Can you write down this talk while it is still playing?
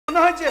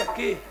হয়েছে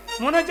কি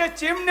মনে হচ্ছে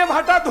চিমনে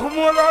ভাটা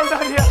ধুমোলাল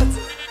দাঁড়িয়ে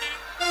আছে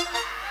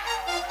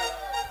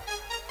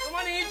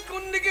তোমার ইট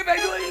কোন দিকে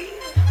বেরোই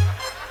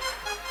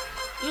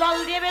লল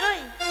দিয়ে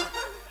বেরোই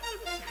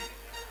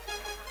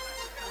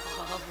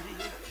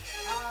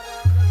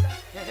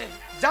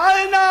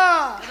যায় না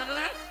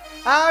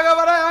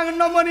একেবারে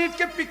 1 নম্বর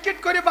ইটকে পিকেট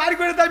করে বার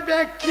করে দেয়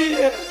ব্যাগ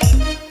খেয়ে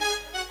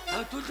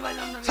আমি তুলতে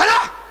পারলাম না সারা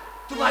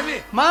তুই পারবি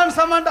মান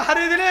সম্মানটা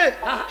হারিয়ে দিলে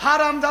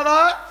হারাম দাদা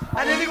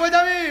আর এদিকে বলছি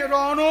আমি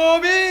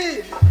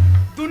রণবীর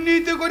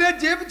দুর্নীতি করে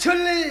জেব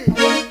ছুললি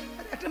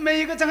একটা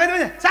মেয়েকে চাঙ্গাই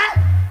দেবে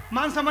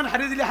মান সম্মান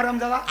হারিয়ে দিলে হারাম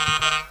দাদা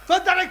তোর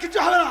দ্বারা কিছু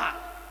হবে না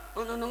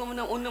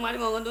অন্য মানে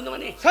অন্য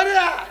মানে সরে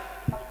যা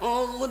ও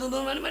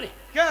মানে মানে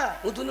কে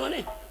মানে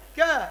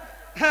কে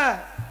হ্যাঁ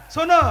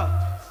শোনো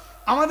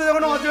আমাদের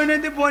যখন অজয়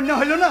নদী বন্যা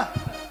হইলো না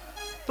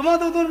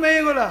তোমাদের নতুন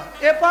মেয়েগুলা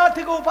এপার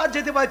থেকে ওপার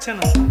যেতে পারছে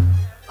না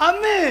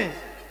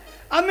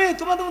আমি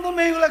তোমাদের মতো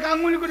মেয়েগুলাকে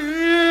আঙুলি করি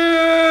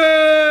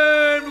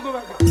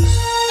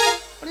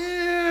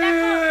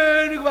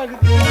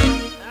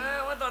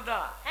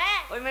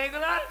ওই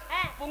মেয়েগুলা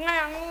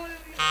পুঙ্গায় আঙুল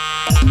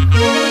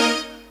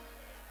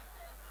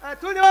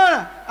তুই দেবো না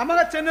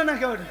আমাকে চেনে না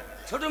কেউ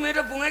ছোট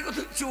মেয়েটা পুঙ্গায় কত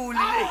চুল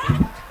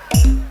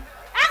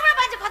একবার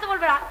বাজে কথা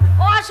বলবে না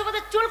ও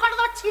আসলে চুল কাটো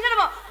তো ছিঁড়ে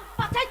দেবো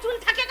পাছায় চুল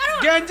থাকে কারো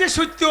গেঞ্জি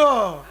সুতো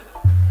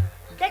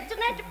দেখছো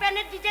না একটু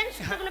প্যানের ডিজাইন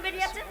সুতোগুলো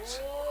বেরিয়ে আছে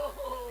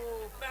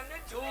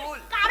প্যানের চুল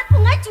কার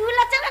পুঙ্গায় চুল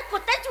আছে আর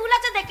কোথায় চুল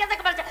আছে দেখে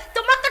দেখে বলছে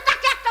তোমার তো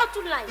টাকে একটাও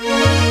চুল নাই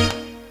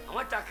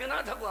আমার টাকে না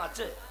থাকো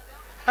আছে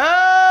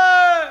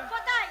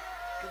কোথায়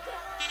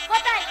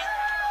কোথায়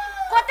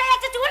কোথায়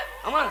আছে চুল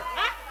আমার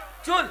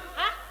চুল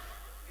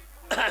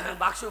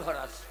বাক্স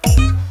ভরা আছে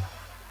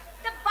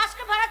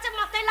বাক্সে ভরা আছে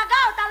মাথায়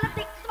লাগাও তাহলে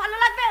দেখতে ভালো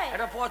লাগবে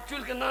এটা পথ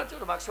চুল কেন আছে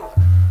ওটা বাক্স ভরা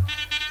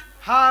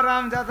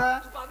হারাম দাদা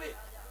পাবে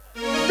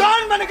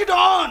ডন মানে কি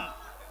ডন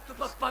তুই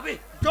পাবে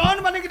ডন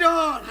মানে কি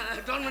ডন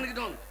ডন মানে কি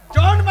ডন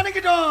ডন মানে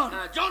কি ডন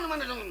জন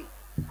মানে ডন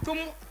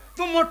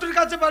তুই মোটুর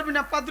কাছে পারবি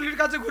না পাদুলির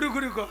কাছে ঘুরে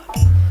ঘুরে কর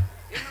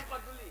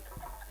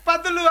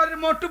পাদলু আর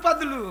মোটু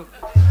পাদলু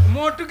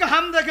মোটুকে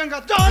হাম দেখেঙ্গা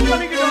ডন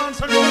মানে কি ডন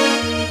শোনো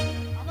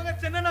আমাকে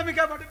চেনে না আমি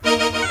কে বটে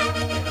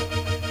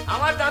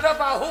আমার দাদা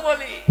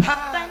বাহুবলী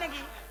তাই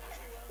নাকি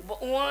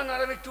ওয়ান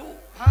আর একটু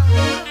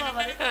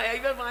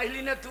এইবার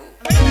মাইলি না তুই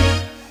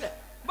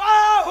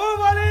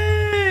বাহুবলী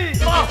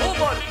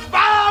বাহুবলী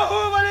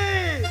বাহুবলী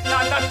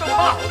দাদা তো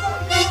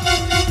বাহুবলী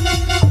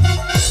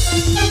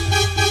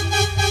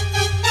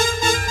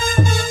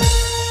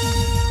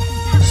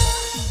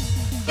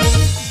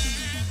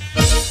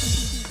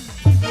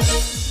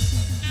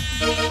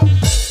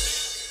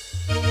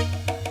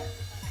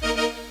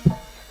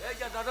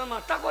দাদার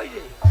মাথা কই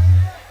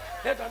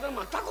রে দাদার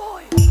মাথা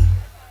কই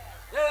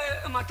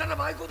মাথাটা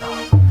ভাই কোথাও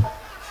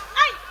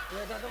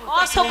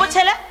অসভ্য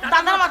ছেলে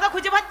দাদার মাথা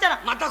খুঁজে পাচ্ছে না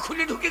মাথা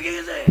খুলে ঢুকে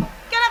গিয়েছে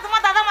কেন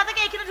তোমার দাদার মাথা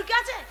কি এখানে ঢুকে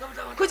আছে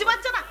খুঁজে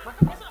পাচ্ছে না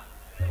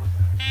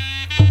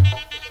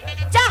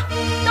যা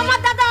তোমার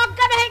দাদা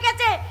অজ্ঞান হয়ে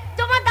গেছে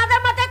তোমার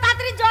দাদার মাথায়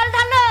তাড়াতাড়ি জল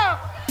ঢালো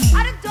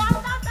আরে জল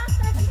দাও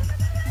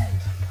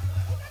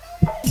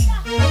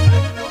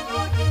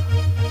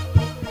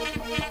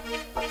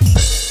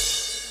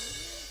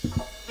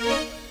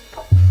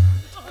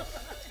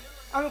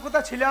আমি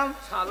কোথায় ছিলাম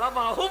শালা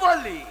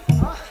বাহুবলী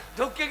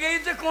ঢুকে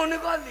গিয়েছে কোন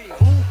গলি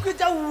ওকে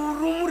যা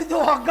উড়ুমুড়ি তো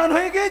অজ্ঞান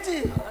হয়ে গেছি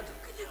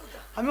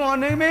আমি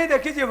অনেক মেয়ে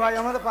দেখেছি ভাই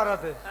আমাদের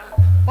পাড়াতে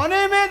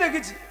অনেক মেয়ে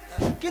দেখেছি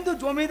কিন্তু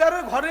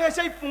জমিদারের ঘরে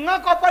এসে পুঙ্গা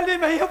কপালি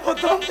মেয়ে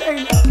প্রথম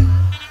দেখি না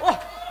ও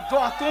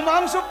যত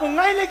মাংস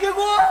পুঙ্গাই লেগে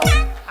গো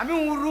আমি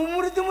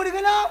উড়ুমুড়ি তুমুড়ি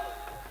গেলাম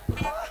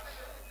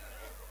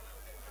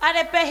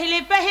अरे पहली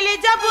पहली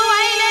जब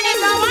आइले रे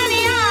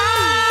कवनिया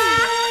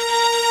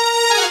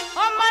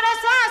हमारा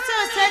सासू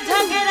से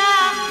झगड़ा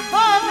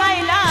हो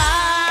गइला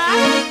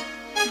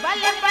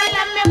बल्ले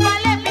बल्ले में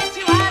बल्ले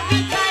बिछवा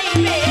बिछाई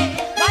में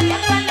बल्ले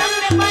बल्ले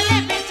में बल्ले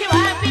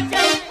बिछवा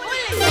बिछाई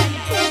पुलिस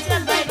से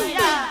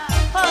बैठा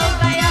हो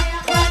गया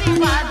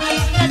बर्बादी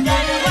का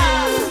जलवा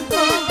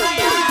हो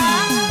गया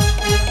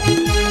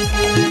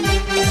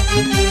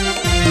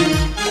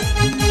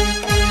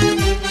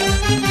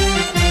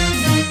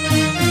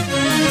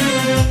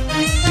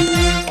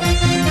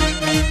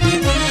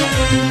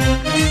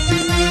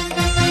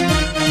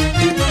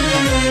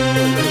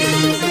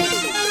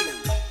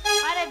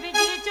अरे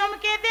बिजली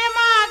चमके दे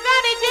माँ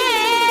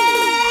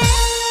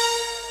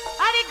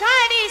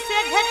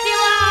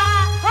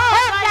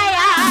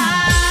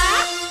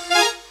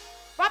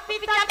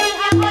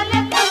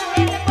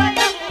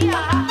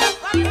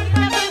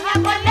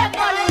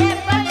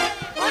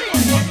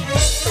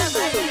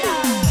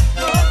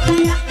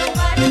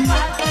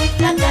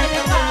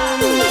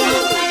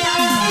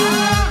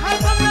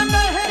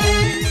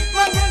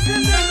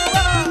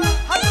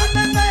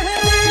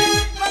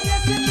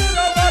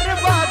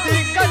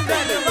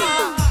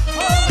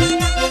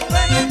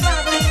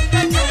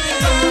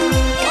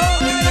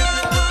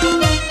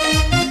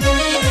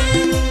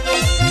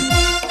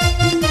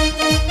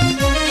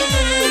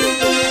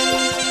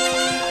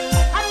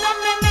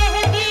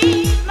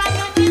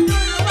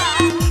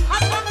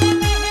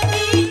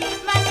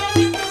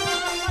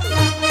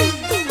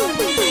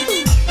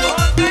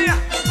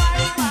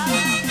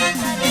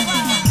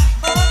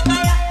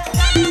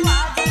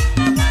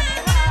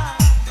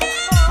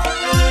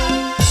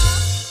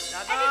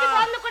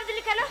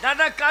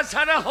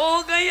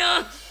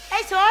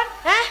এই শোন,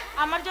 হ্যাঁ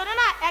আমার জন্য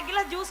না এক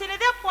গ্লাস জুস এনে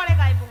দে, পরে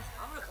গাইবো।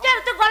 কেন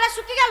তো গলা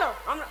শুকিয়ে গেল?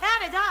 হ্যাঁ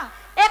রে যা,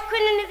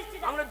 এক্ষুনি এনে দিচ্ছি।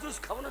 আমরা জুস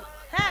খাবো না?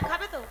 হ্যাঁ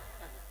খাবে তো।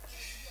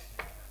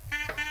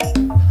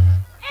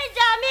 এই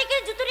যে আমি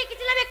এখানে জুতো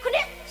রেখেছিলাম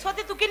এক্ষুনি।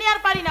 সত্যি তোকে নিয়ে আর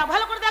পারি না,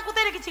 ভালো করে দেখ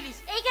কোথায় রেখেছিলিস।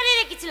 এইখানে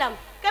রেখেছিলাম।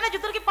 কেন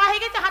জুতোর কি পা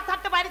হয়ে গেছে, হাত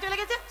হাঁটতে বাইরে চলে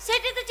গেছে?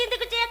 সেটাই তো চিন্তা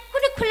করছি,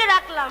 এক্ষুনি খুলে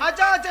রাখলাম।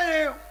 আচ্ছা আচ্ছা,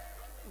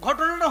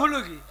 ঘটনাটা হলো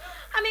কি?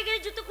 আমি এখানে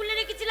জুতো খুলে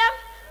রেখেছিলাম,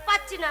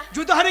 পাচ্ছি না।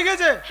 জুতো হারিয়ে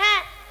গেছে? হ্যাঁ।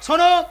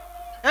 শোনো,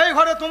 এই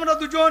ঘরে তোমরা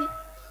দুজন,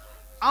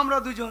 আমরা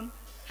দুজন,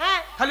 হ্যাঁ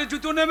খালি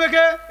জুতো নেবে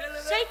কে?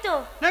 সেই তো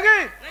নাকি?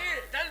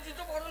 তাহলে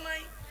জুতো পরো নাই।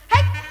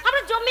 হ্যাঁ,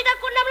 আমরা জমিদার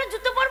করলে আমরা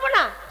জুতো পরবো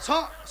না?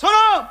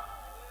 শোনো,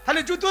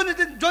 খালি জুতো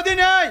যদি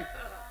নেয়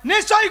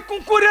নিশ্চয়ই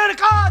কুকুরের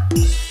কাজ।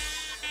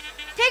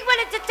 ঠিক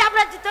বলেছে,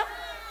 চামড়ার জুতো।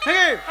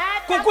 হ্যাঁ,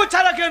 কুকুর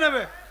ছাড়া কে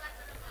নেবে?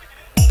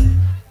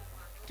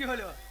 কি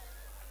হলো?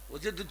 ও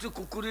যে দুটো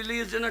কুকুরি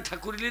লিয়েছে না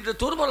ঠাকুরি লিয়েছে,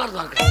 তোর বলার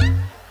দরকার।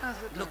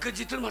 লোকের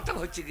জুতোর মাথা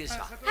হচ্ছে গেছে।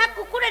 হ্যাঁ,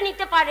 কুকুরে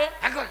নিতে পারে।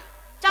 এখন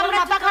চামড়া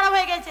মাথা খারাপ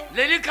হয়ে গেছে।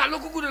 লেলি কালো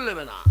কুকুরে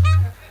নেবে না,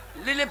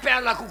 লেলে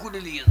পেয়ালা কুকুরে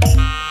লিয়ে।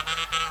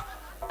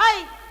 এই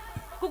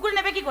কুকুর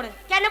নেবে কি করে?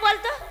 কেন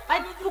বলতো? এই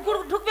কুকুর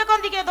ঢুকবে কোন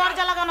দিকে?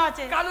 দরজা লাগানো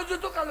আছে। কালো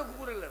জুতো কালো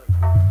কুকুরে নেবে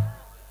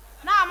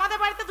না, আমাদের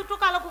বাড়িতে দুটো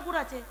কালো কুকুর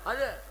আছে।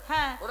 আরে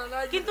হ্যাঁ, ওরা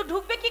নাই। কিন্তু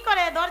ঢুকবে কি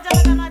করে? দরজা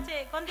লাগানো আছে।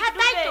 কোন দিকে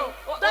ঢুকবে? তাই তো,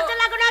 দরজা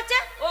লাগানো আছে।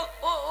 ও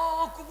ও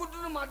ও কুকুর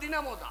দুটো মাদিনা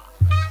মদা।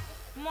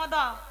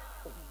 মদা?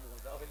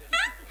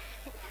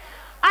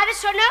 আরে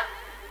শোনো,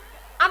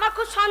 আমার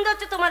খুব সন্দেহ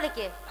হচ্ছে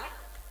তোমাদেরকে।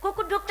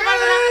 কুকুর ঢুকতে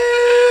পারবে না।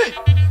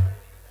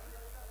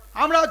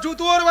 আমরা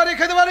জুতোর বাড়ি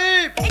খেতে পারি,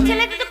 এই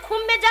ছেলেটা তো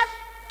খুম্বে যাক,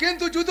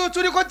 কিন্তু জুতো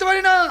চুরি করতে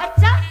পারি না।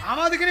 আচ্ছা,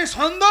 আমাদেরকে নিয়ে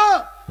সন্দেহ?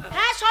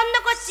 হ্যাঁ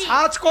সন্দেহ করছি।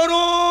 সাজ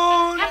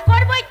করুন। হ্যাঁ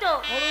করবই তো।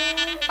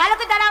 ভালো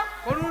করে দাঁড়াও।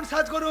 করুন,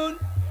 সাজ করুন,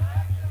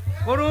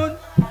 করুন,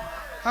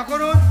 হ্যাঁ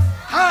করুন।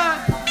 হ্যাঁ,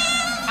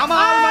 আমার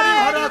আলমারি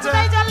ঘরে আছে।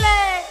 কোথায় চললে?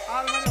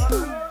 আলমারি ঘরে।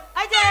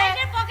 এই যে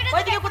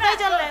ওইদিকে কোথায়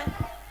চললে?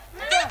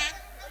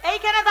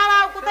 এইখানে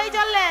দাঁড়াও, কোথায়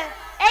চললে?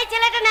 এই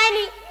ছেলেটা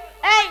নেয়নি।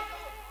 এই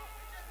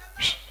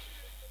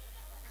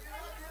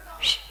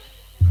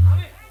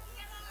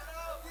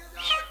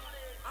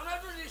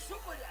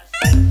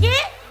কি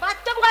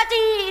বাথরুম গাছে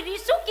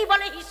রিসু? কি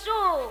বলে হিসু?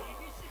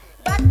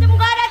 বাথরুম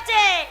ঘর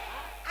আছে,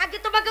 আগে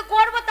তোমাকে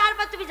করবো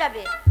তারপর তুমি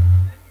যাবে।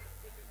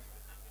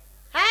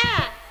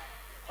 হ্যাঁ,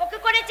 ওকে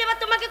করেছে, এবার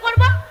তোমাকে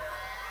করবো।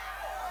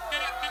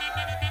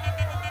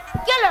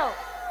 গেল।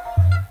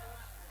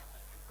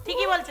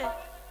 ঠিকই বলছে।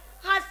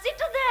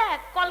 হাসিটা দেখ,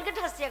 কলগেট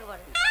হাসি একবার।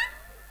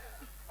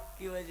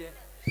 কি হয়েছে?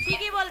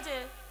 ঠিকই বলছে।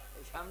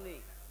 সামনে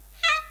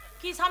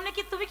কি সামনে?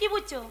 কি তুমি কি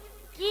বুঝছো?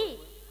 কি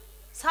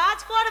সাজ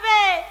করবে?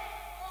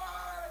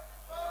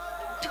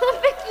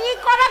 তুমি কি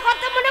করার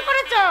কথা মনে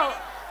করেছো?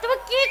 তুমি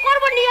কি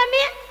করবো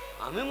নিয়ে?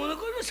 আমি মনে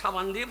করবো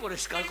সাবান দিয়ে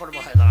পরিষ্কার করবো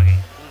হয় আগে।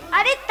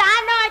 আরে তা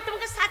নয়,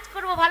 তোমাকে সাজ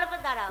করবো। ভালো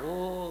করে দাঁড়াও। ও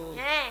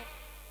হ্যাঁ,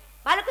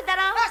 ভালো করে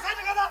দাঁড়াও।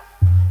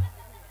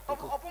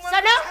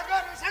 শোনো,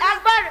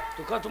 একবার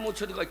তোকে তো মুছ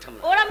দিকে থাম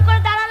না, ওরম করে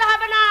দাঁড়ালে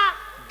হবে না।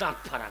 দাঁত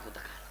ফাড়া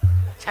কথা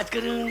সাজ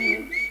করুন।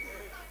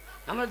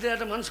 আমাদের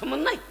একটা মান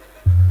সম্মান নাই?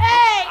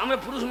 এই আমরা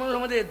পুরুষ মানুষ,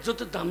 আমাদের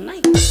ইজ্জতের দাম নাই?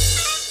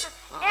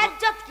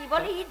 ইজ্জত কি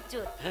বলে?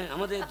 ইজ্জত? হ্যাঁ,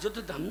 আমাদের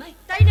ইজ্জতের দাম নাই।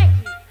 তাই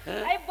নাকি?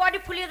 এই বডি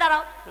ফুলিয়ে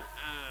দাঁড়াও,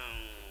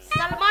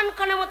 সালমান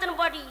খানের মতন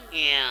বডি।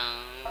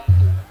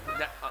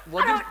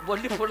 বডি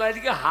বডি ফোলাই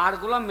দিকে হাড়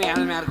গুলা মেয়ার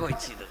মেয়ার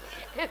করছি তো।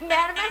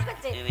 মেয়ার মেয়ার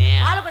করছে?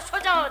 ভালো করে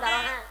সোজা হয়ে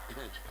দাঁড়াও।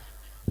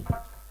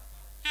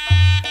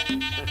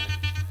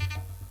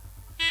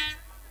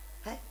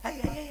 হ্যাঁ,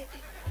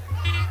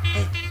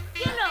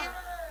 কি হলো?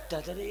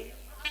 দাদারে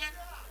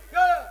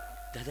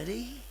দাদারে,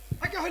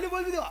 কে হইলে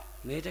বলবি তো?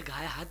 মেয়েটা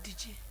গায়ে হাত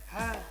দিচ্ছে,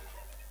 হ্যাঁ,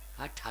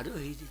 আর ঠাড়ো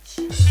হয়ে যাচ্ছে।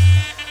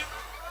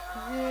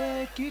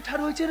 কি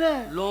ঠাড় হয়েছে রে?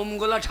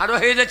 লোমগুলা ঠাড়ো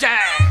হয়ে যাচ্ছে,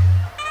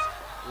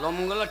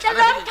 লোমগুলা ঠাড়ো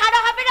লোম হয়ে যাচ্ছে। ঠাড়া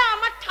হবে না,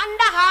 আমার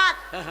ঠান্ডা হাত।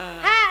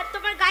 হ্যাঁ,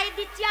 তোমার গায়ে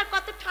দিচ্ছি, আর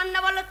কত ঠান্ডা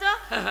বলো তো।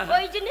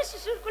 ওই জন্য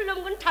শিশুর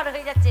লোমগুলো ঠাড়া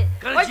হয়ে যাচ্ছে।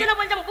 ওই জন্য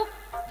বললাম বুক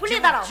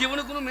ফুলিয়ে দাঁড়াও।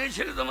 জীবনে কোনো মেয়ে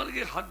ছেলে তো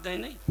আমাদেরকে হাত দেয়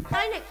নাই।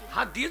 তাই নাকি?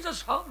 হাত দিয়ে তো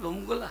সব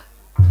লোমগুলা।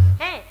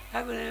 হ্যাঁ,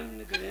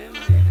 এমনি করে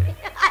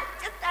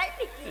আচ্ছা তাই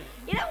নাকি?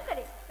 এরকম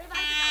করে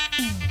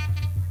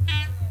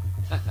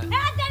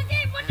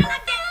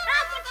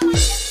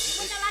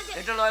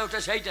এটা লয়, ওটা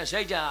সেইটা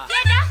সেইটা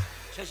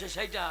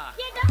সেইটা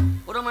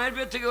ওরা মায়ের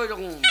পেট থেকে ওই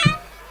রকম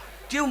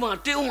টিউমার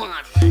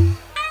টিউমার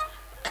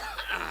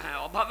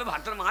অভাবে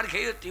ভাতের মার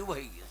খেয়ে টিউব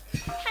হয়ে গেছে।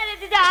 আরে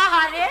দিদা,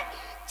 আহারে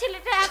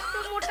ছেলেটা এত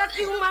মোটা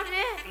টিউমার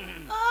রে।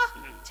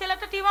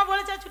 ছেলেটা টিমা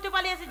বলেছে, ছুটে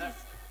পালিয়ে এসেছিস।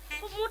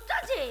 মোটা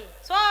যে।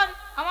 শোন,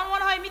 আমার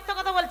মনে হয় মিথ্যা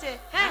কথা বলছে।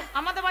 হ্যাঁ,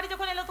 আমাদের বাড়ি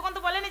যখন এলো তখন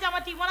তো বলেনি যে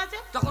আমার টিমা আছে।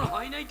 তখন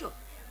হয় নাই তো,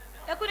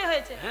 এখনই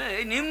হয়েছে। হ্যাঁ,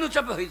 এই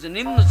নিম্নচাপে হয়েছে,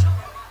 নিম্নচাপ।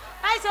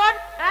 এই শোন,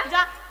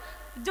 যা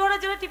জোরে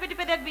জোরে টিপে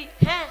টিপে দেখবি।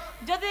 হ্যাঁ,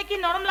 যদি দেখি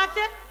নরম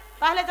লাগছে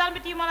তাহলে জানবি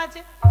টিমার আছে,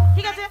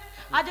 ঠিক আছে?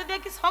 আর যদি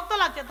দেখি শক্ত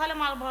লাগছে তাহলে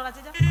মাল ভর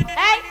আছে। যা।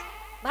 এই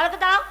ভালো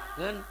করে দাঁড়াও,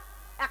 দেন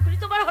এখনই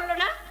তোমার হলো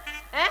না।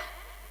 হ্যাঁ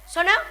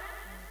শোনো,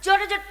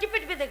 জোরে জোরে টিপে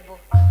টিপে দেখবো,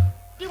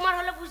 টিউমার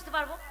হলে বুঝতে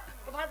পারবো।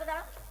 ভালো করে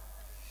দাঁড়াও।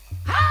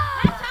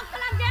 শক্ত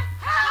লাগছে,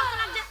 শক্ত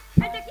লাগছে।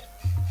 এই দেখি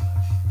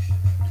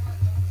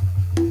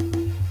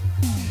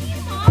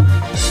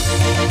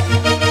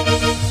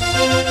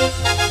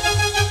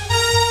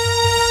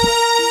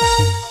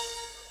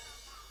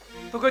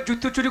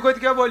জুতো চুরি করতে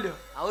কে বললো?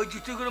 ওই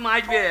জুতো করে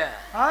মারবে।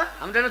 হ্যাঁ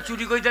আমি তাহলে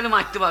চুরি করে তাহলে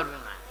মারতে পারবে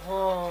না। ও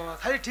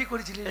তাহলে ঠিক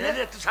করেছিলি।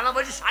 তুই শালা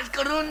বলছিস সাজ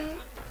করুন।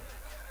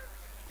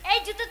 এই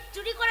জুতো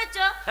চুরি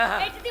করেছো,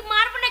 এই যদি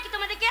মারবো নাকি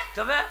তোমাদেরকে?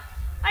 তবে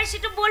আরে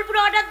সেটা বোলপুরে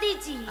অর্ডার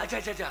দিয়েছি। আচ্ছা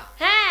আচ্ছা আচ্ছা।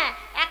 হ্যাঁ,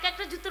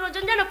 একটা জুতোর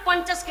ওজন জানো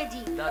 50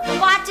 কেজি,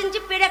 5 ইঞ্চি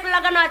পেরেক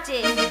লাগানো আছে।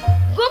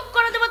 গুপ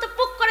করে দেবো তো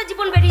পুক করে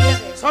জীবন বেরিয়ে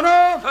যাবে। শোনো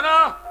শোনো,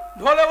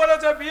 ঢোলে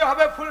বলেছে বিয়ে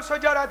হবে ফুল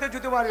সজ্জা রাতে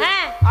জুতো মারবে।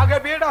 হ্যাঁ। আগে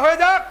বিয়েটা হয়ে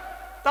যাক,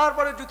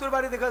 তারপরে জুতোর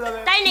বাড়ি দেখা যাবে।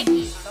 তাই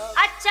নাকি?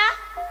 আচ্ছা,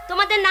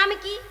 তোমাদের নাম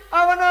কি?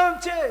 আমার নাম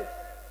হচ্ছে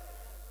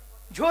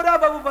ঝোরা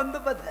বাবু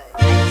বন্দ্যোপাধ্যায়।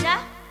 আচ্ছা,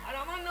 আর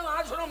আমার নাম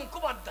আসলে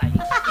মুখোপাধ্যায়।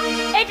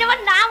 এইটা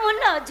আমার নাম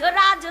হলো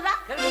ঝোরা ঝোরা।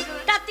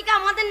 তার থেকে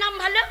আমাদের নাম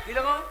ভালো।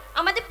 কিরকম?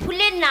 আমাদের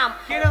ফুলের নাম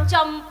কি নাম?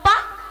 চম্পা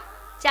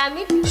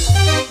চামেলি।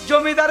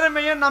 জমিদারের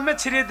মেয়ের নামে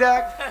ছিঁড়ে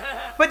দেখ,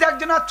 বলছে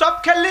একজনা চপ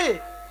খেললি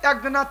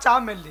একজনা চা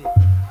মেললি,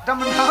 এটা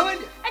আমার নাম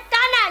হইলো?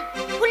 তা নাই,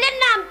 ফুলের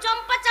নাম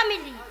চম্পা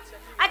চামেলি।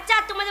 আচ্ছা,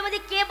 তোমাদের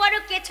মধ্যে কে বড়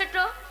কে ছোট?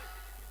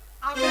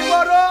 আমি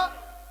বড়,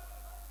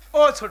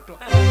 ও ছোট।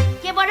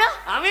 কে বড়?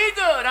 আমি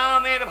তো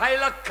রামের ভাই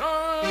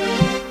লক্ষণ,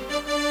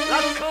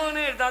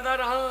 লক্ষণের দাদা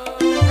রাম।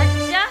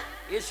 আচ্ছা,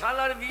 এ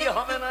শালার বিয়ে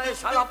হবে না, এ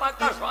শালা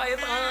পাকা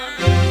শয়তান।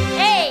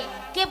 এই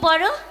কে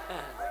বড়?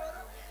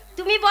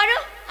 তুমি বড়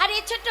আর এ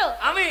ছোট?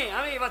 আমি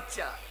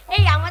বাচ্চা।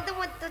 এই আমাদের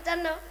মধ্যে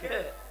জানো,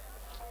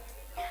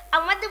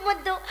 আমাদের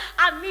মধ্যে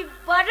আমি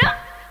বড়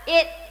এ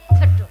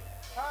ছোট।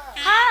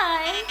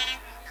 High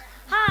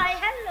hi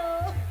hello.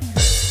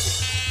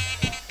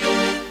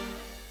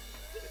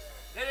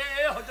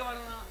 এ হতে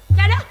পারে না।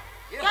 কেন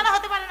কেন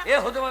হতে পারে না? এ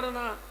হতে পারে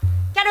না।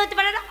 কেন হতে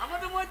পারে না?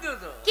 আমাদের মধ্যে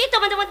তো কি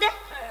তোমাদের মধ্যে?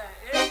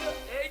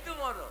 এই তো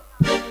বড়।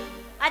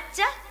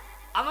 আচ্ছা,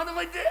 আমাদের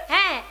মধ্যে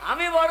হ্যাঁ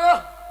আমি বড়,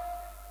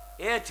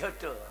 এ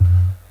ছোট।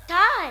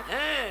 তাই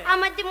হ্যাঁ।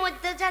 আমাদের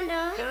মধ্যে জানো,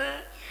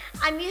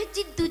 আমি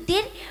হচ্ছি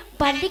দুধের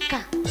বালিকা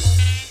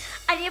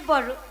আর এ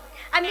বড়।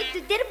 আমি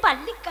দুধের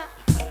বালিকা।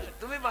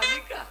 তুমি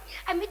বালিকা,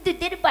 আমি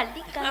দুধের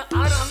বালিকা।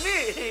 আর আমি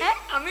হ্যাঁ?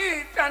 আমি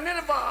প্যানের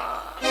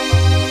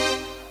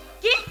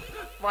কি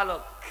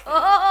বালক। ও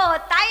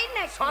তাই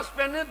না?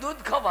 সসপ্যানে দুধ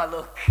খাও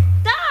বালক।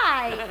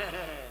 তাই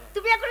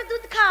তুমি এখন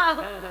দুধ খাও?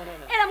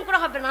 এরকম করে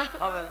হবে না,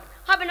 হবে না।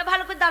 হবে না।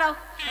 ভালো করে দাঁড়াও,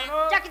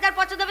 যাকে যার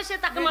পছন্দ হবে সে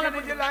তাকে মালা নিজে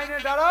পরিয়ে দেবে। লাইনে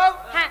দাঁড়াও,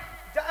 হ্যাঁ,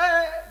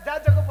 যার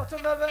যাকে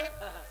পছন্দ হবে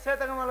সে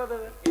তাকে মালা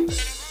দেবে।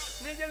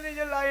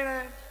 নিজের লাইনে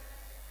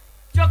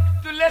চোখ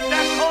তুলে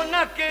দেখো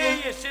না কে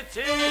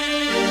এসেছে,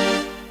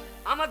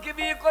 আমাকে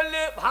বিয়ে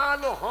করলে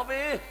ভালো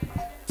হবে।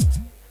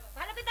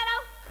 ভালো করে দাঁড়াও,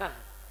 হ্যাঁ।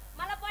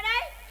 মালা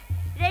পরাই।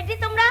 রেডি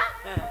তোমরা?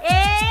 হ্যাঁ। এ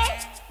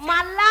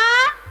মালা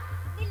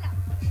দিলাম।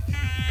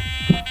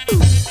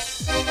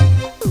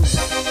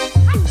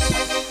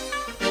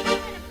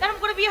 এরকম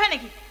করে বিয়ে হয়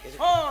নাকি?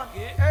 শোন,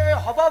 এই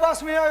হবা বাস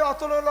মেয়ে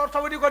অত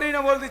লটাবটি করি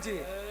না বল দিচ্ছি।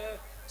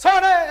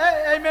 শোন,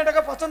 এই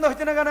মেয়েটাকে পছন্দ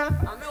হচ্ছে না কেন?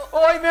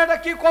 ওই মেয়েটা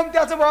কি কমতি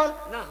আছে বল?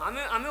 না,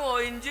 আমি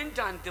ওই ইঞ্জিন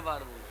টানতে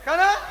পারবো।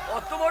 কেন?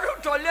 অত বড়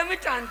ট্রলি আমি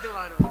টানতে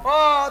পারবো। ও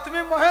তুমি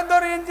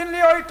মহেন্দ্র ইঞ্জিন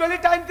নিয়ে ওই টলি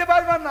টানতে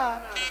পারবে না।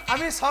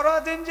 আমি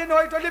স্বরাজ ইঞ্জিন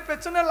ওই টলি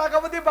পেছনে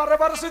লাগাবো দিয়ে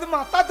বারে শুধু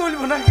মাথা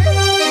তুলবো নাকি?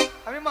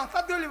 আমি মাথা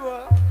তুলবো,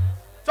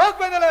 চোখ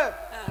বেঁধে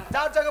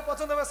যার জায়গা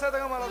পছন্দ হবে সে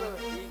তাকে মারা দেবে।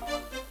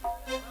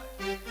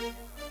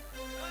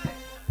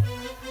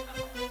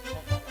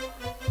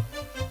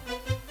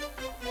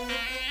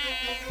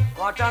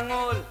 কটা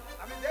আঙুল?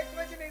 আমি দেখতে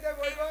পাচ্ছি না, এটাই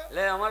বলবো।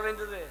 লে আমার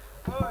বেঁধে দে।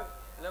 কই?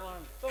 লে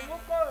বান। তো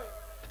মুখ কই?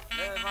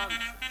 লে বান।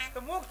 তো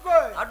মুখ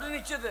কই? আরেকটু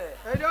নিচে দে।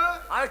 এইটা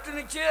আর একটু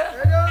নিচে,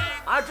 এইটা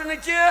আর একটু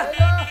নিচে।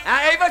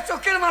 হ্যাঁ, এইবার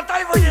চোখের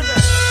মাথায় বসে দে।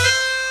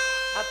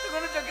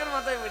 এতক্ষণে চোখের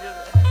মাথায় বসে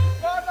দে।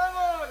 কত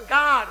আঙুল?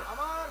 কার?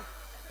 আমার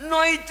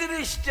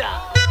 39টা।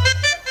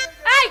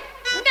 এই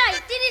নাই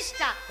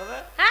 30টা। তবে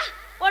হ্যাঁ,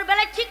 ওর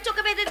বেলায় ঠিক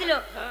চোখে বেঁধে দিল,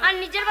 আর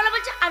নিজের বেলা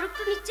বলছে আর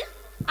একটু নিচে,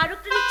 আর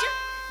একটু নিচে।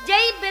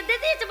 যেই বেঁধে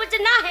দিয়েছে বলছে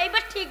না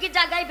এইবার ঠিকই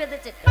জায়গায়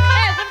বেঁধেছে।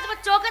 এই, ওখানে তোমার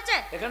চোখ আছে?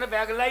 এখানে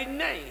ব্যাক লাইন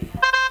নাই।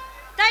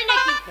 তাই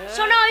নাকি?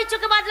 শোনো, ওই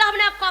চোখে বাঁধলে হবে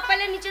না,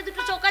 কপালের নিচে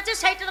দুটো চোখ আছে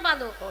সেইটা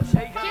বাঁধো। ও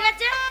সেইটা। ঠিক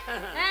আছে?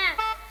 হ্যাঁ,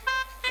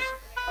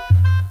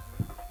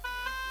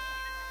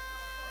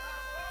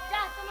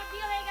 যা, তোমার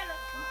বিয়ে হয়ে গেল।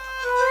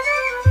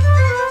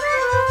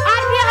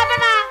 আর বিয়ে হবে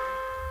না,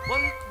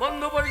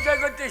 বন্ধু পরিচয়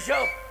করতে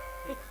সব।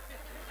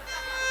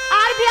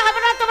 আর বিয়ে হবে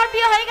না, তোমার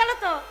বিয়ে হয়ে গেল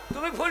তো।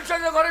 তুমি ফুল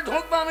সাজা ঘরে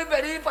ঢুকবে, আমি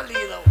বেরিয়ে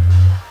পালিয়ে দাও।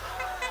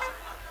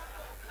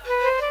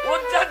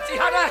 ওর যা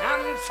চেহারা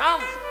হ্যান্ডসাম।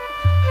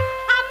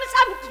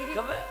 হ্যান্ডসাম কি?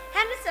 কবে?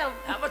 হ্যান্ডসাম।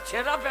 আবার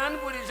ছেঁড়া প্যান্ট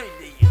পরে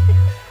চলে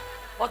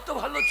কত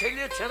ভালো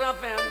ছেলে, ছেঁড়া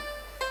প্যান্ট।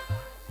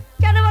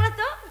 কেন বলো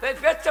তো?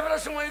 পেট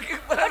চাপড়ার সময় কি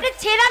করে? ওটা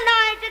ছেঁড়া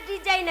নয়, এটা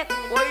ডিজাইন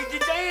এখন। ওই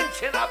ডিজাইন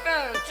ছেঁড়া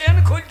প্যান্ট, চেন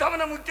খুলতে হবে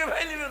না, মুখে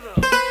ফেলিবে তো।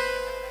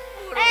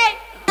 এই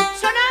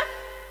শোনো,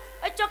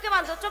 ওই চোখে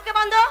বাঁধো, চোখে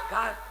বাঁধো।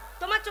 কার?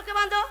 তোমার চোখে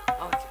বাঁধো।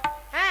 আচ্ছা,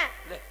 হ্যাঁ,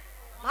 লে,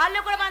 ভালো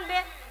করে বাঁধবে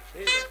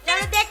ঠিক আছে, যেন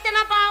দেখতে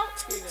না পাও।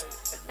 ঠিক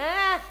আছে।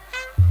 হ্যাঁ,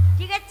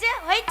 ঠিক আছে,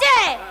 হয়েছে?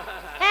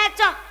 হ্যাঁ,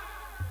 চ।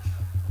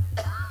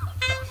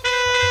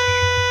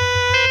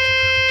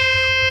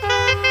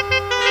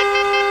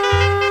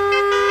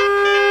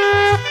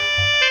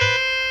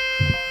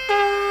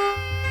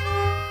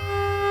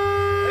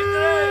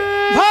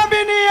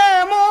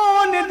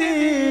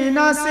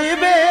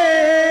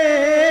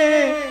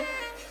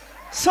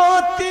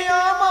 সত্যি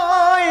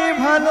আমায়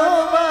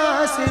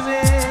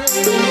ভালোবাসবে।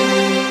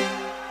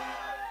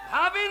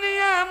 ভাবিনি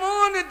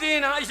এমন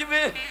দিন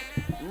আসবে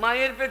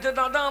মায়ের পেটে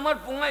দাদা আমার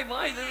পুঙায়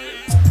মাই দেবে।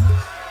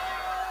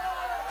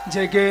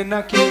 জেগে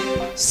নাকি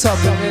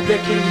স্বপ্নে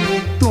দেখি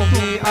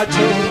তুমি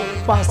আছো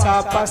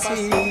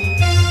পাশাপাশি,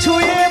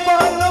 ছুঁয়ে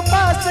বলো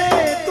পাশে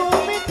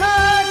তুমি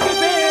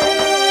থাকবে।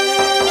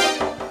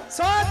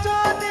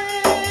 সজনী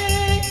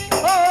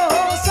ও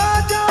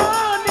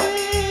সজনী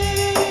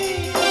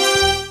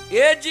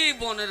এ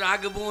জীবন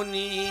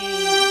রাখবনি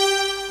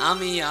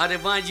আমি আর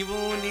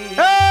বাঁচবনি।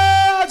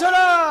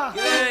 ছোড়া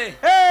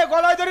এ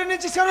গলায় ধরে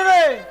নিচ্ছিস কেন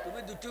রে?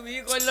 তুমি দুটো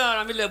বিয়ে করলে আর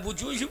আমি লেবু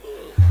চুইব।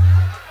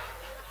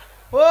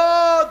 ও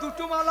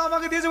দুটো মালা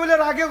আমাকে দিয়েছে বলে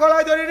রাগে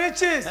গলায় ধরে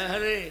নিচ্ছিস?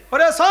 আরে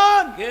ওরে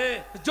শোন, কে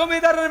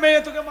জমিদারের মেয়ে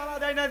তোকে মালা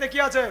দেয় না দেখি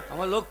আছে?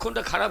 আমার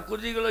লক্ষণটা খারাপ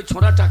করে দিয়ে গেল।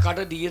 ছোড়া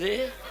টাকাটা দিয়ে রে,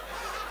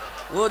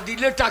 ও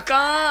দিলে টাকা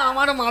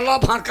আমার মালা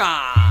ফাঁকা।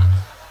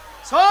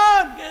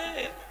 শোন,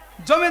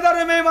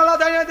 জমিদারের মেয়ে মালা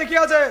দেয় না দেখি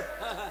আছে?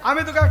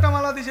 আমি তোকে একটা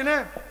মালা দিছি না।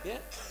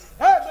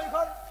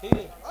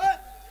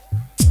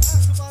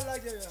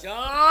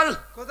 চল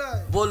কোথায়?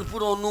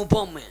 বোলপুর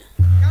অনুপমে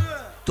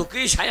তোকে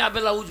ছায়া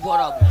ব্লাউজ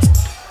পরাবো।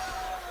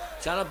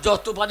 চালাপ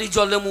যত পারি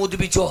জলে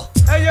মুদবি চ।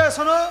 এই যে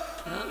শোনো,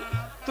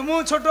 তুমিও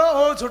ছোট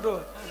ও ছোট,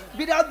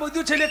 বিরাট বৈদ্য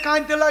ছেলে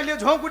কাঁদতে লাগলে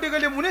ঝোঁকুটে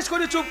গেলে মুনিশ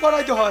করে চুপ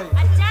করাইতে হয়।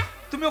 আচ্ছা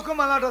তুমি ওকে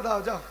মালাটা দাও,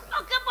 যাও।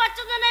 ওকে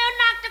পছন্দ নাই, ওর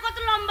নাকটা কত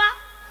লম্বা।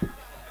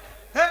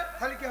 হ্যাঁ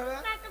তাহলে কি হবে?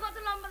 নাকটা কত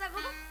লম্বা দেখো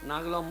তো।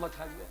 নাক লম্বা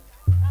থাকবে?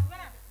 থাকবে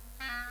না?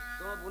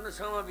 তোমার বোনের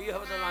সঙ্গে আমার বিয়ে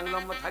হবে তো নাক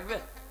লম্বা থাকবে?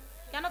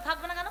 কেন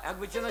থাকবে না কেন? এক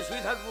বিছানায়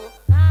শুয়ে থাকবো,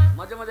 হ্যাঁ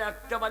মাঝে মাঝে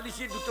একটা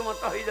বালিশে দুটো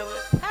মাথা হয়ে যাবে,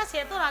 হ্যাঁ সে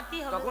তো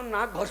রাখতেই হবে। তখন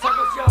নাক ঘষা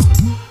ঘষা হবে।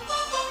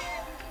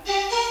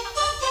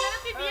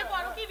 তুই বিয়ে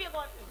করো, কি বিয়ে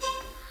কর?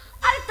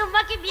 আরে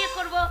তোমাকে বিয়ে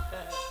করব,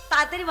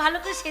 তাড়াতাড়ি ভালো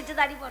করে সেজে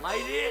দাঁড়ি পড়ো।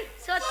 মাইরে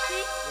সত্যি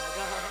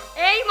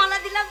এই মালা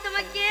দিলাম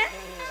তোমাকে।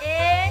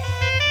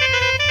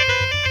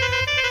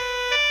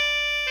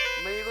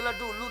 মেয়েগুলো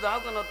একটু উল্লু দাও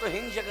কেন, তো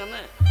হিংসা কেন?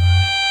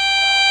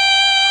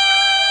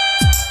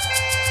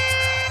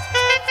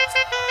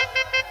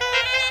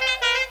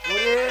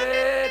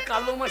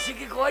 কালো মাসি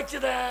কি কয়েছে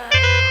রে?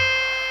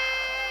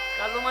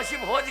 কালো মাসি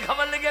ভোজ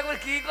খাবার লেগে একবার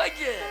কি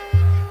কয়েছে?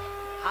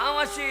 হ্যাঁ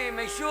মাসি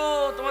মেসো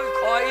তোমাকে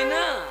খাওয়াই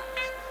না,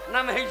 না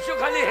মেসো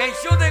খালি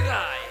হেসো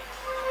দেখায়।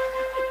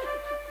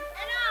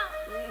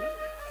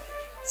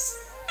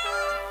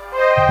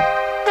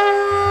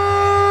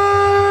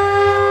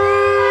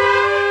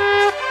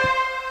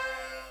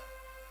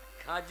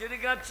 খাজুর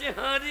গাছে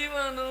হাঁড়ি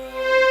বানো,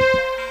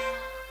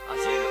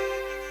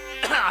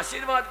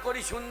 আশীর্বাদ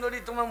করি সুন্দরী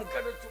তোমার মুখে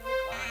চুমু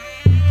খায়।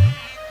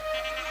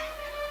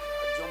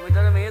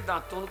 জমিদারের মেয়ে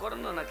দাঁতন করে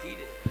না নাকি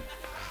রে?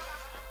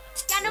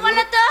 কেন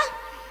বলো তো?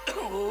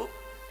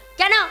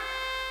 কেন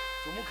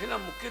চুমু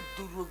খেলাম মুখে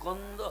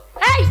দুর্গন্ধ।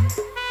 এই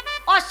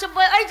অসভ্য,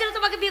 ওই জন্য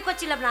তোমাকে বিয়ে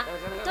করছিলাম না।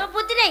 তোমার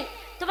বুদ্ধি নেই?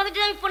 তোমাকে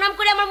যদি আমি প্রণাম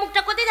করি আমার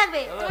মুখটা কোথায়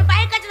থাকবে? তোমার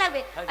পায়ের কাছে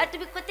থাকবে। আর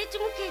তুমি কোথায়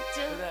চুমু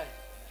খেয়েছো?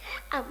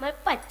 আমার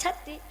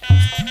পাছাতে।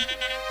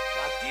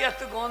 রাতি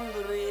এত গন্ধ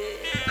রে।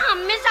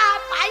 আমি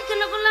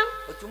পায়খানা করলাম,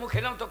 চুমু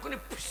খেলাম তখনই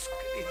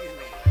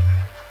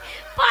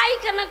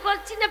পায়খানা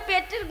করছি না,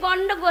 পেটের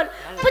গন্ডগোল,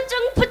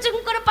 ফুচুং ফুচুং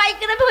করে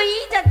পায়খানা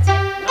হয়েই যাচ্ছে।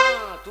 না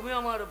তুমি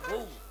আমার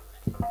বউ,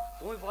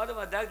 তুমি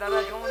পারবা। দেখ দাদা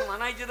কেমন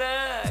মানাইছে,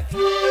 দেখ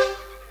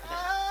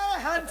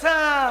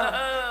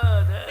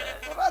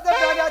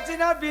দাঁড়িয়ে আছি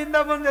না,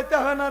 বৃন্দাবন যেতে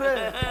হবে না রে,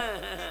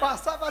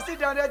 পাশাপাশি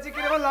দাঁড়িয়ে আছি,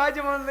 কিরকম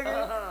লাগছে মন লেগে।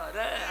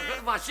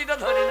 মাসিটা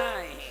ধরে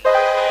নাই,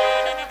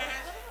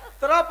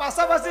 তোরা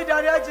পাশাপাশি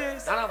দাঁড়িয়ে আছিস।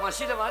 তারা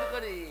মাসিটা বার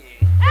করে।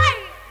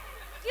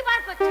 কি বার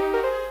করছো?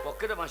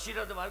 পকেটে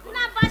মাসিটা তো বার করে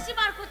না, বাঁশি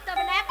বার করতে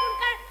হবে না,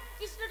 এখনকার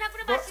কৃষ্ণ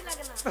ঠাকুরের বাঁশি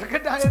লাগে না। তোকে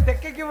দাঁড়িয়ে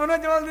দেখে কি মনে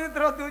হচ্ছে বল?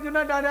 তোরা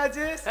দুজনে দাঁড়িয়ে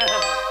আছিস,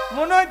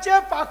 মনে হচ্ছে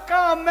পাক্কা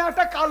আমি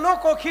একটা কালো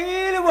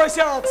কোকিল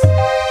বসে আছে।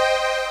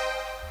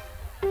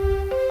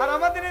 আর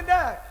আমাদের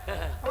দেখ,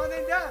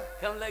 আমাদের দেখ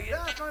কেমন লাগে?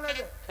 কেমন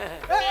লাগে?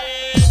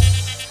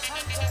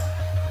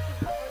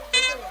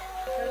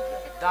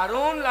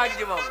 দারুণ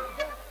লাগছে বাবু,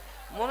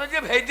 মনে হচ্ছে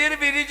ভেদির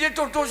ব্রিজে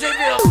টোটো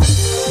চেপে।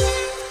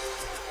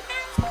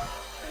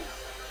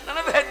 না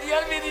না,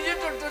 ভেদিয়ার ব্রিজে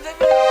টোটো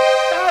চেপে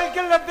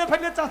কালকে লেদে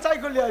ফেলে চাচাই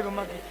গলি আইব,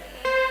 মাকে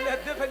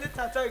লেদে ফেলে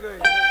চাচাই গলি।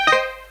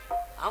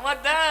 আমার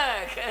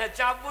দেখ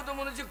চাপবো তো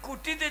মনে হচ্ছে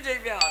কুটিতে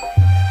যাইবে। আর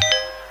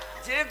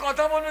যে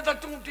কথা বলবে তার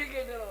টুটি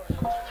কেটে দেবো।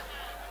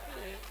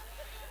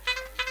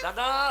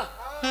 দাদা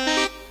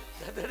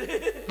দাদা রে,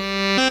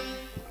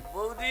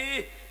 বৌদি,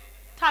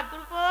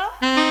 ঠাকুরপো,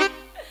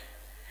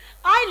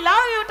 আই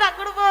লাভ ইউ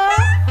ঠাকুরপো।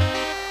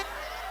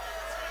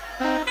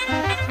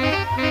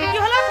 কি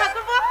হলো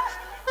ঠাকুরপো?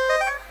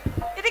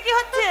 এটা কি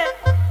হচ্ছে?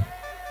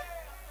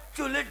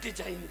 চুলের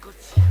ডিজাইন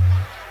করছি।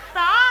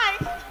 তাই?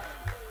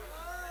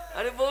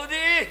 আরে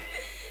বৌদি,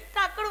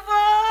 ঠাকুরপো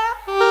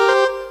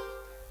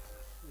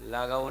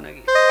লাগাবো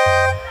নাকি?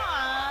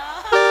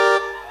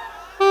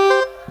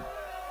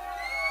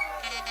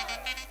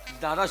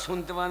 দাদা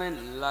শুনতে পারেন,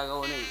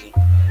 লাগাবো নাকি?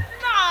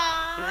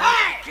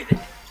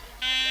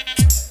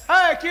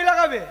 হ্যাঁ কি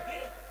লাগাবে,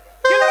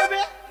 কি লাগাবে?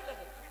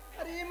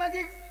 আরে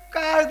মাকে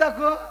কাজ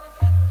দেখো,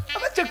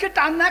 আমার চোখে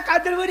টান না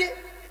কাদের বলি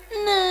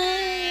না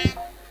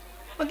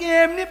ওকে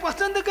এমনি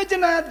পছন্দ করছে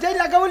না যাই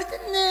লাগা বলি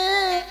না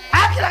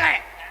কি লাগায়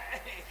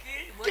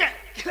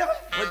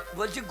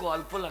বলছি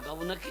গল্প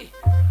লাগাবো নাকি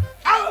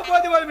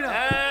বলতে বলবি না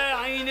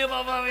আইনে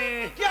বাবা আমি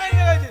কি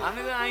আইনে গেছে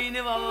আমি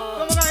আইনে বাবা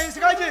তোমাকে আইন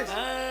শিখাইছিস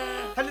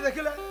খালি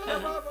দেখিলে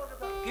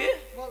কি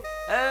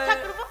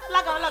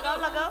লাগাও লাগাও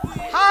লাগাও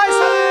হাই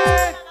সালে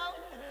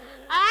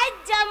আই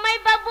জামাই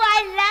বাবু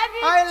I love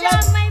you I love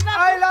জামাই বাবু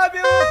I love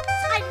you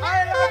I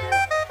love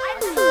you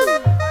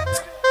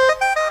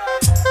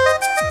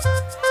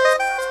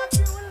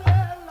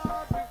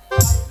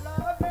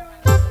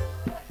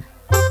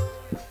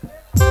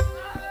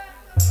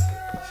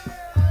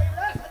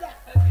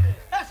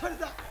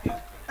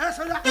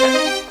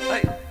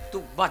তো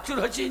বাছুর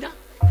হচ্ছি না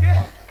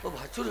ও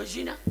বাছুর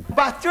হচ্ছি না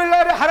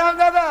বাচ্চুলার হারাম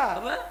দাদা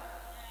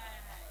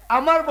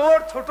আমার বোন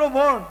ছোট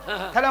বোন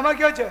তাহলে আমার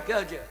কি হচ্ছে কে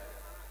হচ্ছে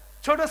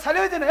ছোট শালি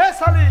হয়েছে না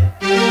শালি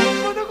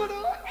কোদো কোদো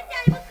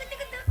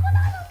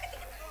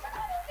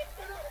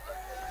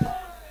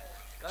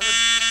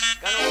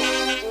কেন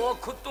ও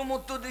খুত্তু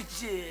মুত্তু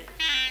দিচ্ছে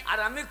আর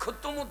আমি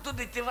খুত্তু মুত্তু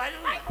দিতে পারি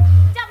না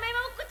জামাই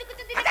বাবু কুতু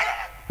কুতু দিদি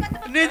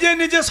নিজে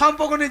নিজে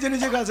সম্পর্ক নিজে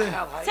নিজে কাছে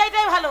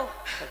সেইটাই ভালো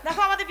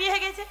দেখো আমাদের বিয়ে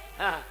হয়ে গেছে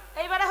হ্যাঁ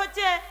এইবারে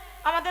হচ্ছে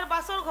আমাদের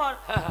বাসর ঘর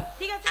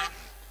ঠিক আছে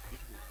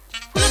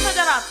ফুলের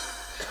সাজা রাত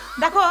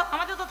দেখো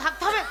আমাদের তো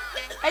থাকতে হবে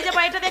এই যে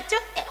বাড়িটা দেখছো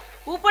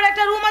উপরে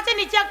একটা রুম আছে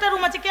নিচে একটা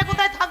রুম আছে কে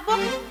কোথায় থাকবো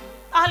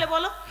তাহলে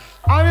বলো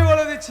আমি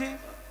বলে দিচ্ছি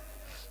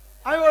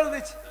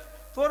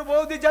তোর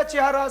বৌদি যা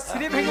চেহারা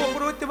সিঁড়ি ভেঙে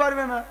উপরে উঠতে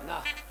পারবে না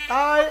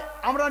তাই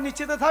আমরা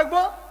নিচেতে থাকবো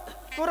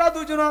তোরা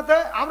দুজনাতে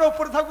আমরা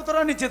উপরে থাকবো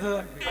তোরা নিচেতে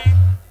থাকবি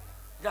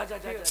যা যা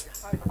যা যা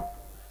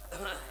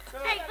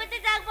এই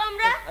কোথায় থাকবো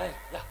আমরা এই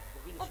যা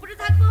উপরে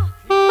থাকবো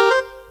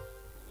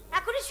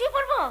এখনই শুয়ে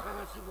পড়বো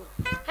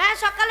হ্যাঁ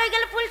সকাল হয়ে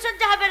গেলে ফুল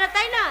সজ্জা হবে না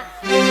তাই না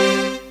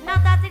না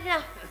তাড়াতাড়ি না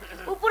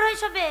উপর হয়ে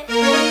শোবে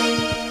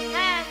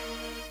হ্যাঁ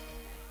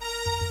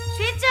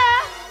শুয়েছ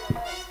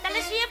তাহলে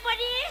শুয়ে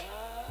পড়ি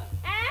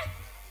হ্যাঁ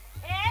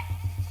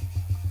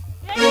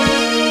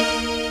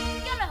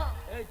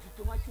এই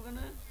জুতো মারছো কেন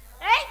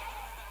এই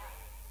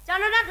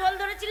জানো না ঢোল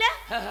ধরেছিলে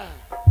হ্যাঁ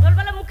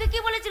ঢোলবেলা মুখে কি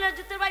বলেছিল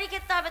জুতোর বাড়ি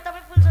খেতে হবে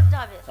তবে ফুল সজ্জা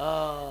হবে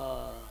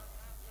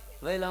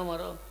বেলা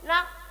মারো না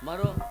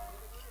মারো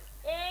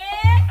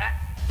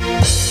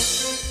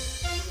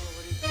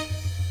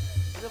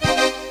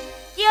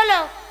কি হলো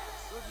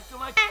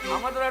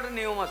আমাদের একটা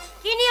নিয়ম আছে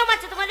কি নিয়ম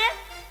আছে তোমাদের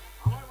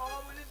আমার বাবা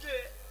বলেছে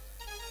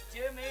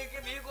যে মেয়েকে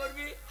বিয়ে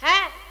করবি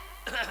হ্যাঁ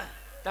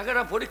তাকে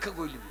একটা পরীক্ষা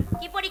করলি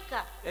কি পরীক্ষা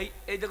এই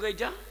এই দেখো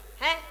এইটা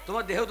হ্যাঁ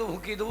তোমার দেহ তো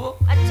ভুকিয়ে দেবো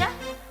আচ্ছা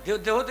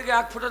দেহ থেকে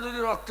এক ফোঁটা যদি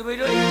রক্ত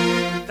বেরোয়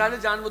তাহলে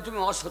জানবো তুমি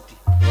অসতী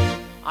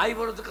আই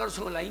বড় তো কারোর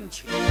সঙ্গে লাইন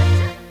ছিল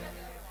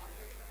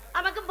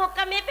আমাকে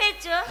বোকা মেয়ে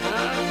পেয়েছো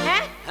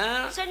হ্যাঁ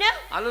হ্যাঁ শোনো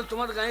আলো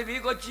তোমার গায়ে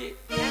বিয়ে করছি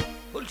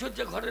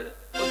ফুলসজ্জা ঘরের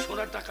ওই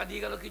সোনার টাকা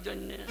দিয়ে গেল কি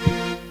জন্য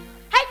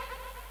হাই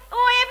ও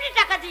এমনি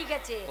টাকা দিয়ে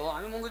গেছে ও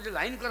আমি মনে করছি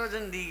লাইন করার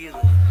জন্য দিয়ে গেল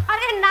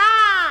আরে না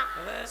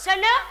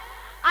শোনো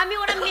আমি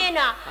ওরা মেয়ে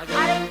না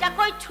আর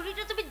দেখো ওই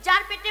ছুরিটা তুমি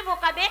যার পেটে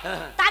বোকাবে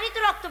তারই তো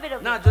রক্ত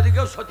বেরোবে না যদি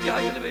কেউ সত্যি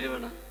হয় তাহলে বেরোবে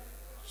না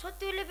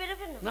সত্যি হলে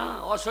বেরোবে না না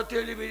অসত্যি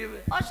হলে বেরোবে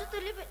অসত্যি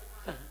হলে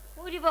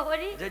উরি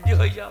বাবারি রেডি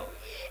হয়ে যাও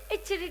এই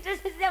ছুরিটা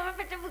যদি আমার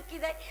পেটে বুকি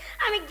দেয়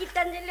আমি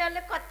গীতাঞ্জলি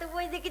হলে কত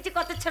বই দেখেছি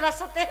কত ছোড়ার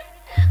সাথে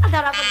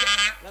ধরা পড়বে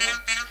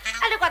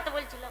আরে কত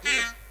বলছিল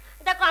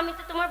দেখো আমি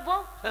তো তোমার বউ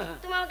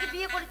তুমি আমাকে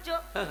বিয়ে করেছো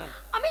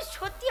আমি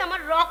সত্যি আমার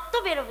রক্ত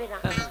বেরোবে না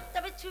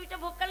তবে ছুরিটা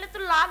ভোকালে তো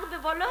লাগবে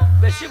বলো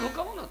বেশি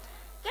ভোকাবো না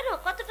কেন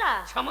কতটা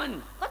সামান্য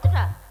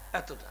কতটা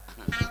এতটা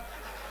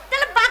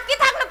তাহলে বাকি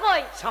থাকলো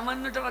কই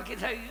সামান্যটা বাকি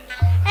থাকবে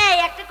এই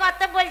একটা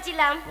কথা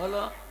বলছিলাম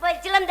বলো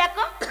বলছিলাম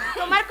দেখো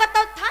তোমার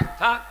কথাও থাক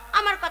থাক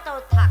আমার কথাও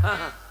থাক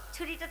হ্যাঁ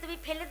ছুরিটা তুমি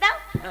ফেলে দাও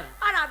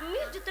আর আমি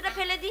জুতোটা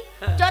ফেলে দিই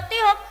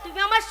যতই হোক তুমি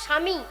আমার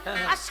স্বামী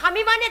আর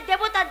স্বামী মানে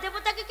দেবতা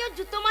দেবতাকে কেউ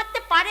জুতো মারতে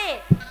পারে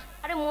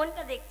আরে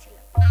মনটা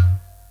দেখছিলাম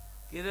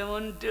কিরে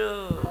মন্টু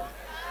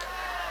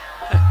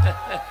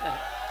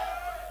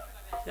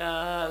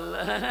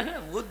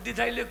বুদ্ধি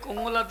থাকলে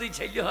কমলা তুই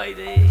ছেলে হয়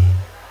রে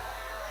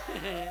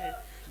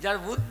যার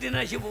বুদ্ধি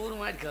নাই সে বউর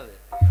মার খাবে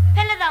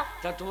ফেলে দাও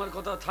তা তোমার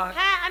কথা থাক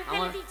হ্যাঁ আমি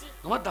ফেলে দিয়েছি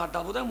আমার দাদা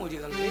বোধহয় মরে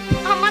গেল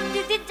আমার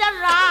দিদির যা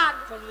রাগ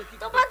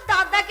তোমার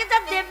দাদাকে যা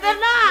দেবে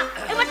না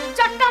এবার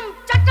চটম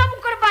চটম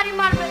করে বাড়ি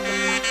মারবে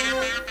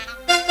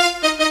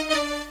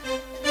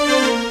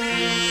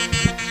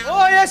ও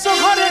এসো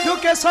ঘরে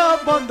ঢুকে সব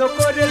বন্ধ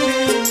করে দি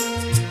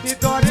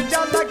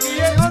দরজা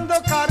লাগিয়ে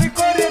অন্ধকার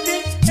করে দি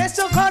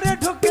এসো ঘরে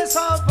ঢুকে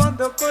সব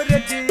বন্ধ করে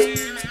দি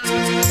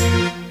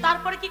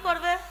তারপরে কি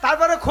করবে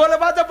তারপরে খোল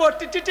বাজাবো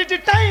টি টি টি টি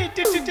টাই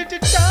টি টি টি টি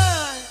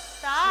টাই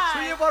তাই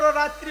শুয়ে বড়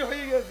রাত্রি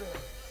হয়ে গেছে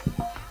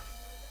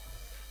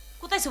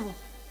কোথায় শুবো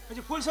এই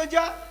যে ফুল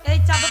সজ্জা এই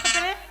চাদরটা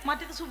পেরে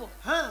মাটিতে শুবো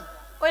হ্যাঁ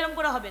ওইরকম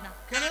করে হবে না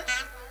কেন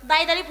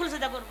দাঁড়িয়ে দাঁড়িয়ে ফুল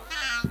সজ্জা করবো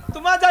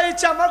তোমার যা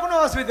ইচ্ছা আমার কোনো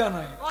অসুবিধা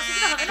নাই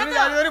অসুবিধা হবে না তুমি তো?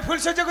 দাঁড়িয়ে দাঁড়িয়ে ফুল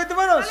সজ্জা করতে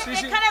পারো তাহলে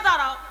এখানে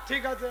দাঁড়াও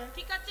ঠিক আছে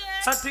ঠিক আছে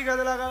হ্যাঁ ঠিক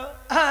আছে লাগাও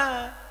হ্যাঁ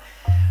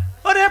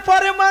ওরে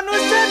পরে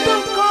মানুষে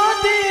দুঃখ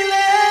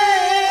দিলে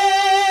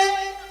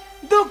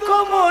দুঃখ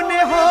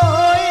মনে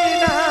হয়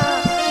না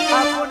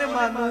আপন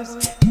মানুষ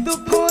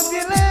দুঃখ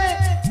দিলে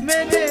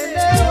মেনে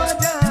নেওয়া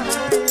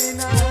যায়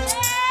না।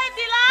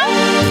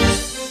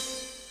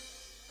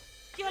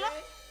 কি হলো?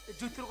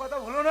 জুতোর কথা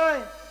ভালো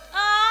নয়,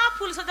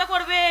 ফুল সজ্জা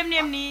করবে এমনি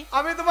এমনি।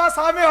 আমি তোমার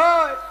স্বামী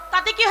হয়,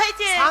 তাতে কি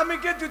হয়েছে?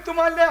 স্বামীকে জুতো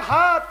মারলে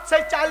হাত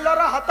সেই চাল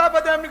লড়া হাতা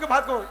বাদে এমনিকে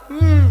ভাত কর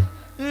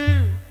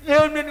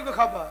এমনি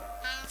খাবা।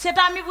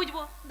 সেটা আমি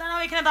বুঝবো, দাঁড়াও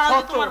এখানে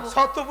দাঁড়াও, তোমার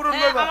সত্য পূরণ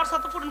করবে। আমার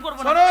সত্য পূরণ করব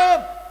না। শোনো,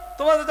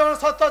 তোমাদের যেমন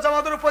সত্য আছে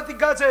আমাদের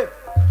প্রতিজ্ঞা আছে।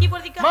 কি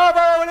প্রতিজ্ঞা? মা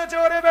বাবা বলেছে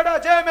ওরে বেটা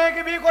যে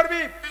মেয়েকে বিয়ে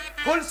করবি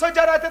ফুল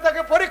সজ্জা রাতে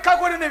তাকে পরীক্ষা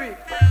করে নিবি।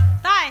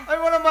 তাই? আমি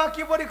বললাম মা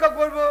কি পরীক্ষা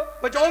করবো?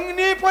 বলছে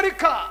অগ্নি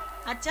পরীক্ষা।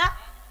 আচ্ছা।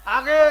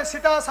 আগে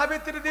সীতা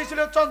সাবিত্রী দিয়েছিল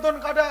চন্দন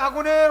কাঠে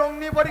আগুনের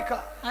অগ্নি পরীক্ষা।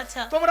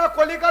 আচ্ছা। তোমরা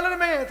কলিকালের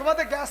মেয়ে,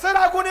 তোমাদের গ্যাসের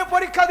আগুনে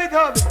পরীক্ষা দিতে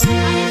হবে।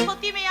 আমি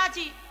সত্যি মেয়ে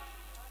আছি,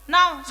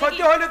 নাও।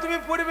 সত্যি হলে তুমি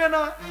পড়বে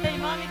না, এই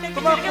মা আমি তাকে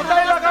তোমার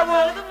কোথায় লাগাবো?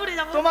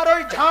 তোমার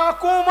ওই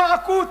ঝাঁকু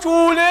মাকু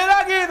চুলে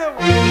লাগিয়ে দেবো।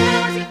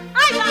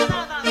 আই দাঁড়াও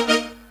দাঁড়াও দাঁড়াও,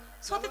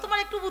 সত্যি তোমার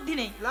একটু বুদ্ধি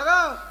নেই।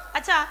 লাগাও।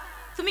 আচ্ছা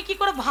তুমি কি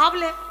করে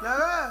ভাবলে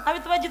লাগা। আমি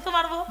তোমার জুতো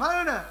মারবো?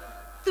 মারো না।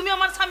 তুমি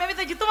আমার স্বামী, আমি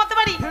তো জুতো মারতে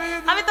পারি?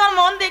 আমি তোমার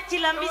মন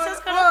দেখছিলাম, বিশ্বাস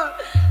করো।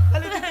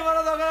 খালি জুতো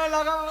মারা দরকার নাই,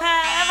 লাগাও।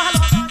 হ্যাঁ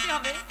ভালোবাসি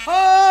হবে। ও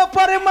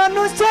পরে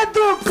মানুষে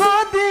দুঃখ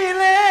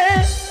দিলে।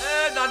 এ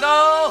দাদা,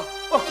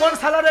 ও কোন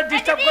শালারে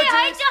ডিস্টার্ব করছিস?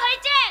 হয়েছে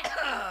হয়েছে।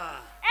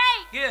 এই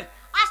কে?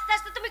 আস্তে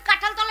আস্তে তুমি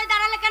কাঁঠাল তলায়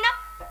দাঁড়ালে কেন?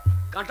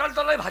 কাঁঠাল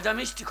তলায় ভাজা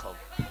মিষ্টি খাও।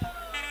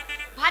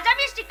 ভাজা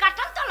মিষ্টি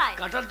কাঁঠাল তলায়?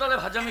 কাঁঠাল তলায়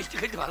ভাজা মিষ্টি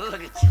খেতে ভালো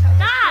লাগেছে।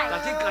 তাই?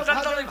 কাঁঠাল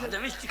কাঁঠাল তলায় ভাজা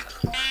মিষ্টি খাও।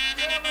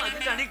 আমি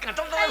জানি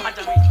কাঁঠাল তলায়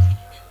ভাজা মিষ্টি।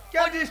 কে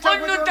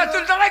ডিস্টার্ব অন্য করছিস?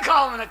 তেঁতুল তলায়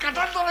খাও না,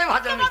 কাঁঠাল তলায়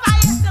ভাজা তোমার মিষ্টি। ভাই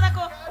এসছে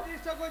দেখো।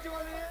 ডিস্টার্ব করছিস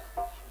বলে?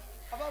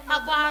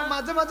 আবার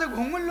মাঝে মাঝে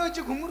ঘুঙুর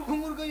লইছে, ঘুঙুর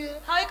ঘুঙুর করে।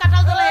 ওই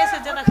কাঁঠাল তলায়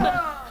এসেছে দেখো।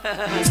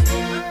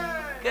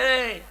 কে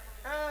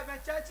হ্যাঁ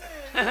বেচাচ্ছি।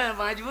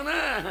 বাঁচবো না?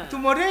 তুই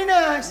মরেই না।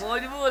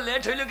 মরবো,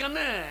 লেট হইলো কেন?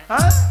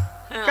 হ্যাঁ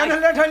কেন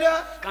লেট হইলো?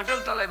 কাঁঠাল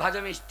তলায়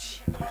ভাজা মিষ্টি।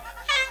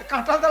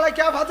 কাঁঠাল তলায়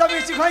কে ভাজা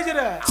মিষ্টি খাইছে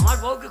রে? আমার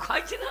বউকে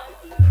খাইছি না।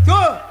 তো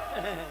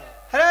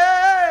আরে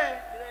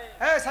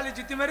এই শালি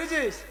জুতি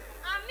মেরেছিস?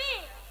 আমি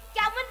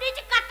কেমন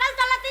দিয়েছি? কাঁঠাল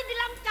তলাতে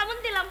দিলাম, কেমন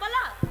দিলাম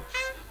বলো?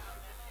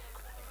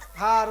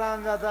 হারাম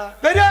দাদা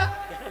বেরা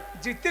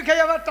জিততে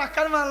খেয়ে আবার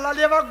টাকার মাল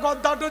লালি আবার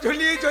গদ্দাটো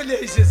ঝুলিয়ে চলে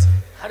এসেছে।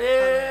 আরে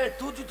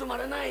তুই জুতো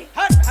মারে নাই?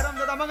 হারাম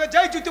দাদা আমাকে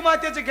যাই জুতো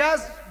মারতেছে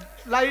গ্যাস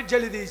লাইট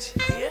জ্বালিয়ে দিয়েছি।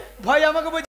 ভয় আমাকে